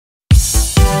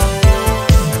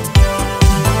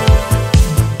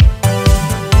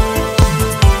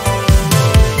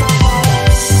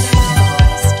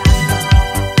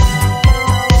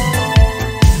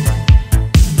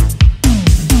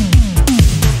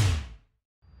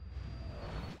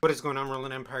What is going on,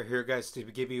 Roland Empire here, guys, to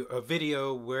give you a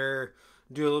video where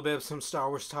do a little bit of some Star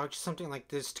Wars talk, just something like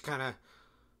this to kind of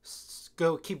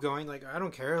keep going. Like, I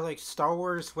don't care, like Star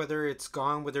Wars, whether it's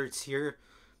gone, whether it's here,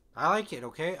 I like it.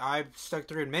 Okay, I've stuck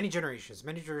through it many generations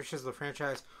of the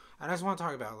franchise, and I just want to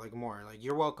talk about it, like, more. Like,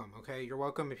 you're welcome. Okay, you're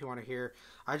welcome if you want to hear.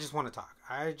 I just want to talk.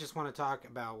 I just want to talk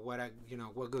about what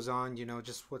what goes on.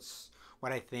 Just what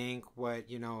I think, what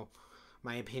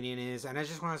my opinion is, and I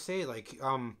just want to say, like,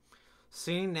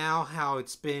 seeing now how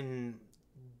it's been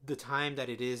the time that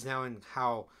it is now and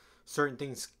how certain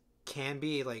things can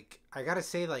be, like, I gotta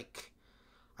say, like,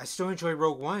 I still enjoy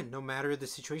Rogue One no matter the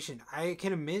situation. I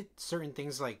can admit certain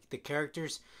things like the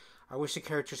characters, I wish the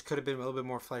characters could have been a little bit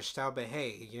more fleshed out, but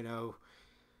hey,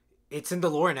 it's in the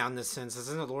lore now. In this sense,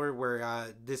 it's in the lore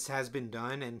where this has been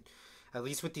done, and at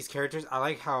least with these characters, I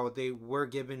like how they were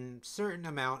given certain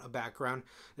amount of background.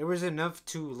 There was enough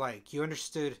to, like, you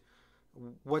understood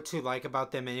what to like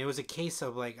about them, and it was a case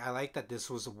of, like, I like that this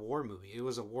was a war movie. It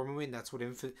was a war movie, and that's what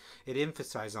it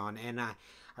emphasized on. And I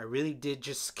really did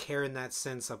just care in that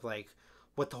sense of, like,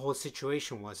 what the whole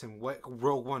situation was and what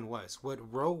Rogue One was.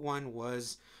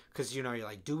 Because you're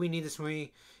like, do we need this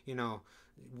movie?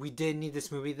 We did need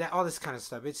this movie. That all this kind of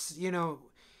stuff. It's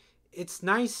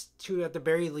nice to, at the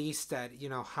very least, that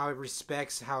how it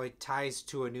respects, how it ties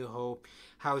to A New Hope,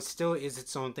 how it still is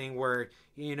its own thing where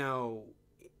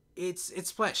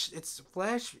it's flesh. It's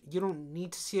flesh. You don't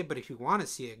need to see it, but if you want to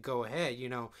see it, go ahead.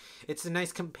 It's a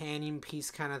nice companion piece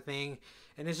kind of thing,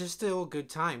 and it's just still a good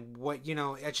time.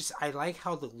 I like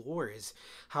how the lore is,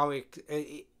 how it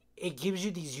gives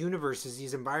you these universes,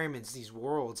 these environments, these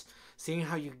worlds. Seeing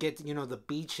how you get the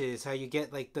beaches, how you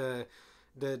get, like, the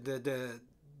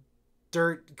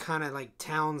dirt kind of, like,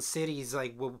 town cities,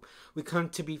 like what we come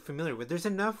to be familiar with. There's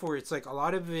enough where it's like a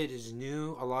lot of it is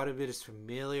new, a lot of it is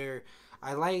familiar.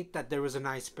 I like that there was a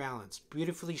nice balance,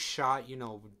 beautifully shot,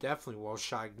 definitely well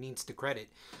shot. Needs the credit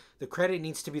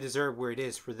needs to be deserved where it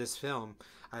is for this film.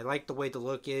 I like the way the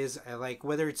look is. I like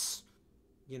whether it's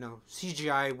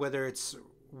CGI, whether it's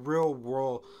real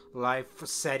world life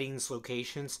settings,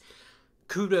 locations.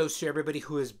 Kudos to everybody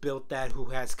who has built that, who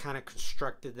has kind of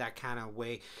constructed that kind of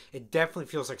way. It definitely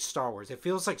feels like Star Wars. It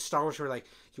feels like Star Wars where, like,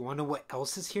 you want to know what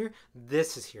else is here?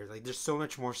 This is here. Like, there's so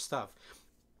much more stuff.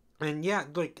 And yeah,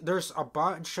 like, there's a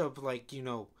bunch of, like, we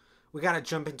gotta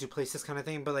jump into places kind of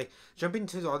thing, but, like, jumping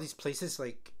to all these places,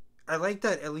 like, I like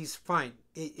that at least fine.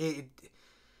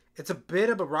 It's a bit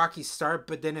of a rocky start,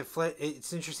 but then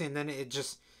it's interesting, and then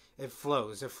it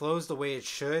flows. It flows the way it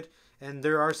should. And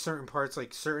there are certain parts,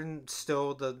 like certain,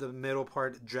 still the middle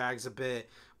part drags a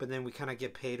bit, but then we kind of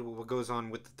get paid what goes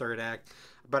on with the third act.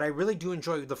 But I really do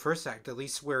enjoy the first act, at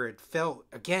least where it felt,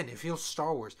 again, it feels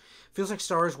Star Wars. It feels like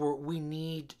Star Wars where we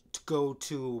need to go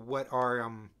to what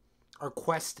our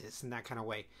quest is in that kind of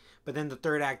way. But then the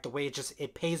third act, the way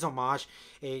it pays homage,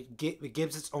 it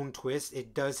gives its own twist,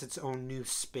 it does its own new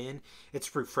spin.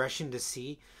 It's refreshing to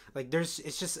see. Like,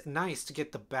 it's just nice to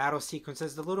get the battle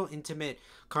sequences, the little intimate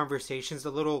conversations, the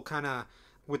little kind of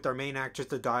with our main actors,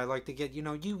 the dialogue they get.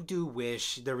 You do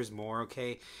wish there was more.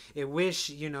 Okay, it wish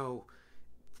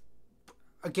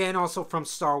again, also from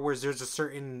Star Wars, there's a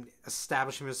certain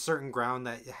establishment, a certain ground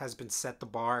that has been set the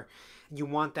bar. You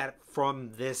want that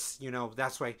from this,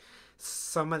 that's why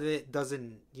some of it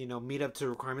doesn't, meet up to the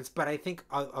requirements. But I think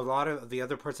a lot of the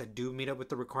other parts that do meet up with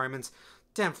the requirements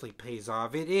definitely pays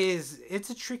off. It's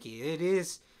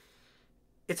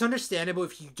understandable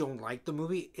if you don't like the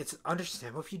movie. It's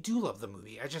understandable if you do love the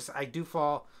movie. I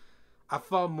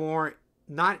fall more,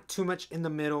 not too much in the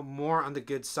middle, more on the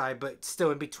good side, but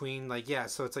still in between. Like, yeah,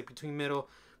 so it's like between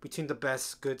the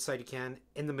best good side you can,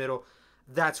 in the middle.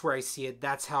 That's where I see it.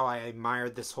 That's how I admire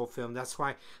this whole film. That's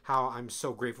how I'm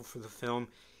so grateful for the film.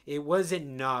 It was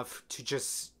enough to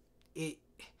just it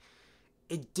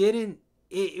didn't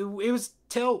it was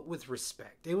dealt with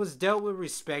respect. It was dealt with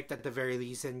respect at the very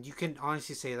least, and you can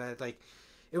honestly say that, like,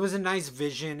 it was a nice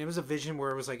vision. It was a vision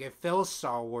where it was like, it felt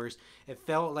Star Wars. It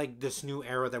felt like this new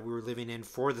era that we were living in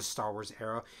for the Star Wars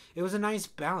era. It was a nice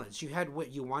balance. You had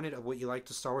what you wanted of what you liked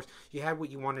to Star Wars. You had what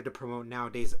you wanted to promote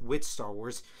nowadays with Star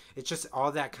Wars. It's just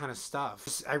all that kind of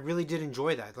stuff. I really did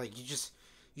enjoy that. Like, you just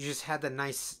had the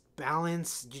nice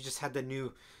balance. You just had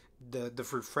the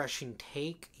refreshing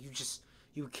take.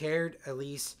 You cared, at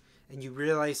least, and you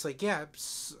realized, like, yeah,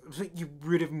 you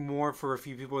rooted more for a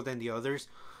few people than the others.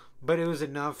 But it was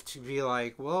enough to be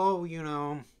like, well,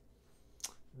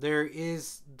 there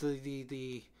is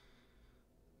the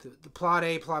plot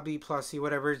A, plot B, plot C,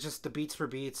 whatever. Just the beats for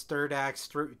beats, third acts,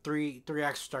 three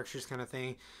act structures kind of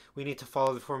thing. We need to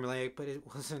follow the formulaic, but it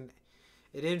wasn't.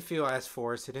 It didn't feel as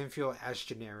forced. It didn't feel as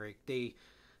generic.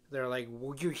 They're like,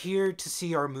 well, you're here to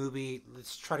see our movie.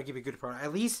 Let's try to give you a good product.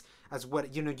 At least as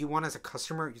what you want as a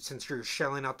customer, since you're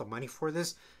shelling out the money for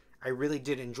this. I really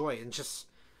did enjoy it, and just,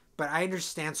 but I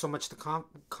understand so much the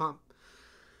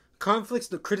conflicts,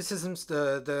 the criticisms,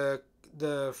 the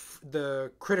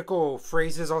critical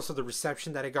phrases, also the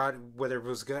reception that it got, whether it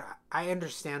was good. I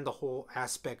understand the whole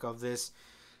aspect of this.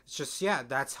 It's just, yeah,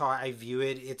 that's how I view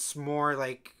it. It's more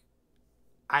like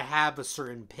I have a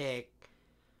certain pick,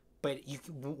 but you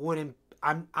wouldn't.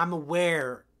 I'm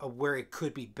aware of where it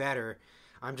could be better.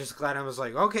 I'm just glad I was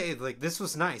like, okay, like this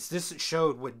was nice. This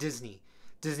showed what Disney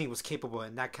was capable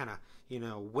in that kind of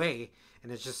way,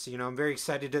 and it's just I'm very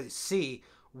excited to see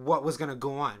what was gonna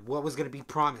go on, what was gonna be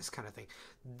promised, kind of thing.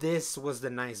 This was the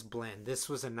nice blend. This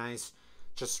was a nice,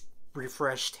 just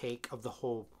refresh take of the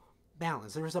whole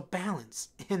balance. There was a balance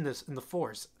in the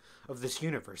force of this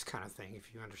universe, kind of thing,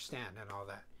 if you understand and all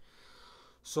that.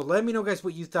 So let me know, guys,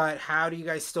 what you thought. How do you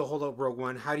guys still hold up Rogue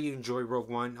One? How do you enjoy Rogue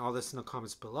One? All this in the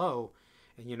comments below.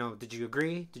 And did you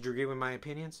agree? Did you agree with my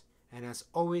opinions? And as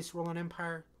always, roll on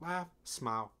Empire, laugh,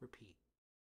 smile, repeat.